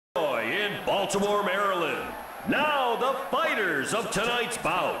in Baltimore, Maryland. Now the fighters of tonight's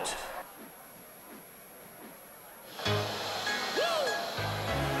bout.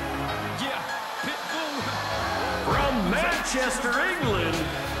 From Manchester, England,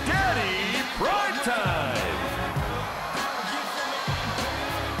 Daddy Primetime.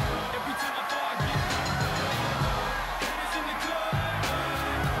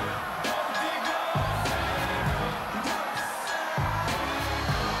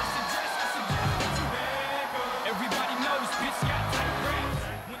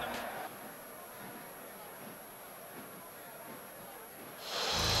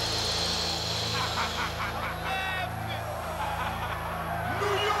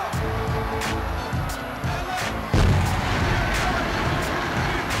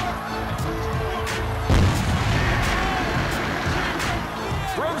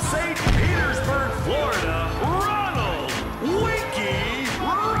 From St. Petersburg, Florida, Ronald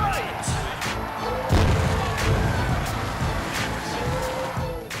Wright.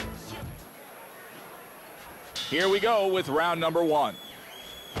 Here we go with round number 1.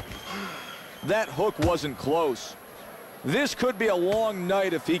 That hook wasn't close. This could be a long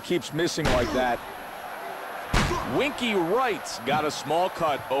night if he keeps missing like that. Wright's got a small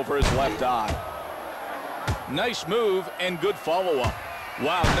cut over his left eye. Nice move and good follow-up.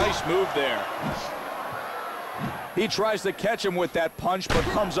 Wow, nice move there. He tries to catch him with that punch, but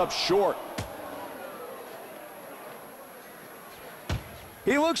comes up short.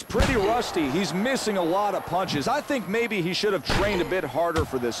 He looks pretty rusty. He's missing a lot of punches. I think maybe he should have trained a bit harder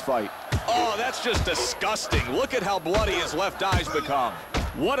for this fight. Oh, that's just disgusting. Look at how bloody his left eye's become.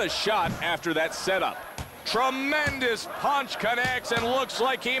 What a shot after that setup. Tremendous punch connects and looks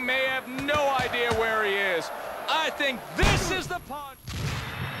like he may have no idea where he is. I think this is the punch.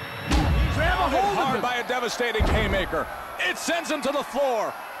 Grab a hold hard by a devastating haymaker. It sends him to the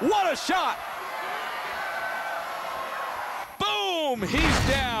floor. What a shot! Boom! He's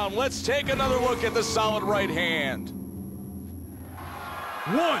down. Let's take another look at the solid right hand.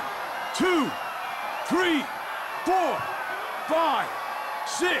 1, 2, 3, 4, 5,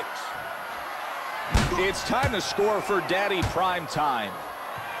 6. It's time to score for Daddy Primetime.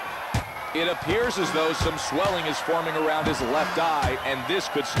 It appears as though some swelling is forming around his left eye, and this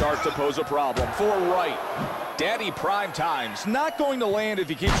could start to pose a problem for Wright. Daddy Primetime's not going to land if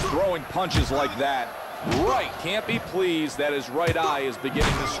he keeps throwing punches like that. Wright can't be pleased that his right eye is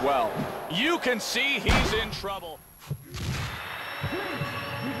beginning to swell. You can see he's in trouble.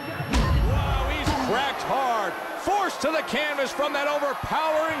 Wow, he's cracked hard. Forced to the canvas from that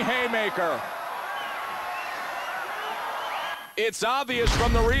overpowering haymaker. It's obvious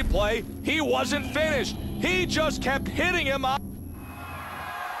from the replay, he wasn't finished. He just kept hitting him up.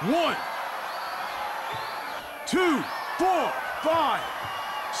 1, 2, 4, 5,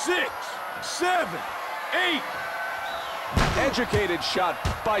 6, 7, 8. Educated shot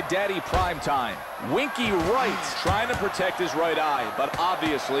by Daddy Primetime. Wright's trying to protect his right eye, but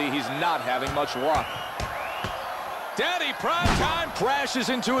obviously he's not having much luck. Daddy Primetime crashes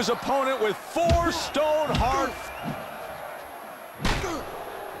into his opponent with 4 stone-hard.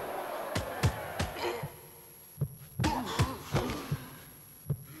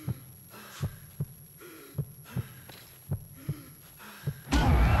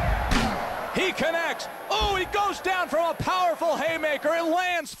 He connects. Oh, he goes down from a powerful haymaker and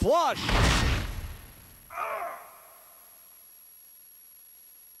lands flush.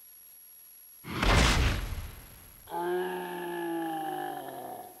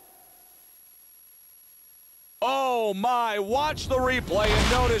 Oh my, watch the replay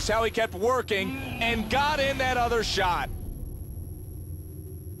and notice how he kept working and got in that other shot.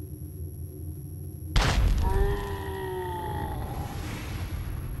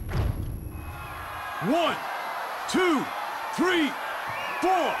 One, 2, 3,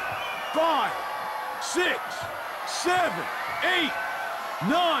 4, 5, 6, 7, 8,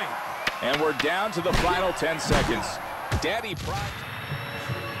 9. And we're down to the final 10 seconds. Daddy Prime.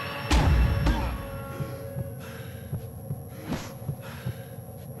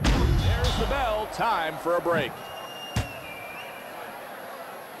 There's the bell. Time for a break.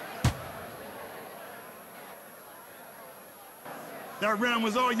 That round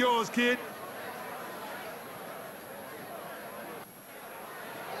was all yours, kid.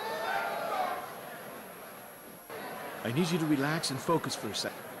 I need you to relax and focus for a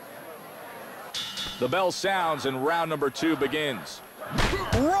second. The bell sounds and round number 2 begins.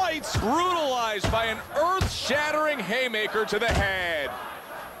 Wright's brutalized by an earth-shattering haymaker to the head.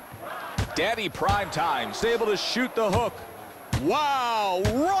 Daddy Primetime's able to shoot the hook. Wow,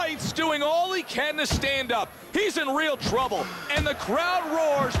 Wright's doing all he can to stand up. He's in real trouble, and the crowd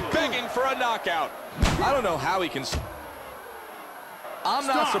roars begging for a knockout. I don't know how he can... I'm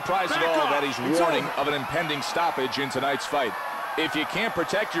not surprised at all that he's warning of an impending stoppage in tonight's fight. If you can't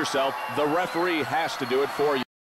protect yourself, the referee has to do it for you.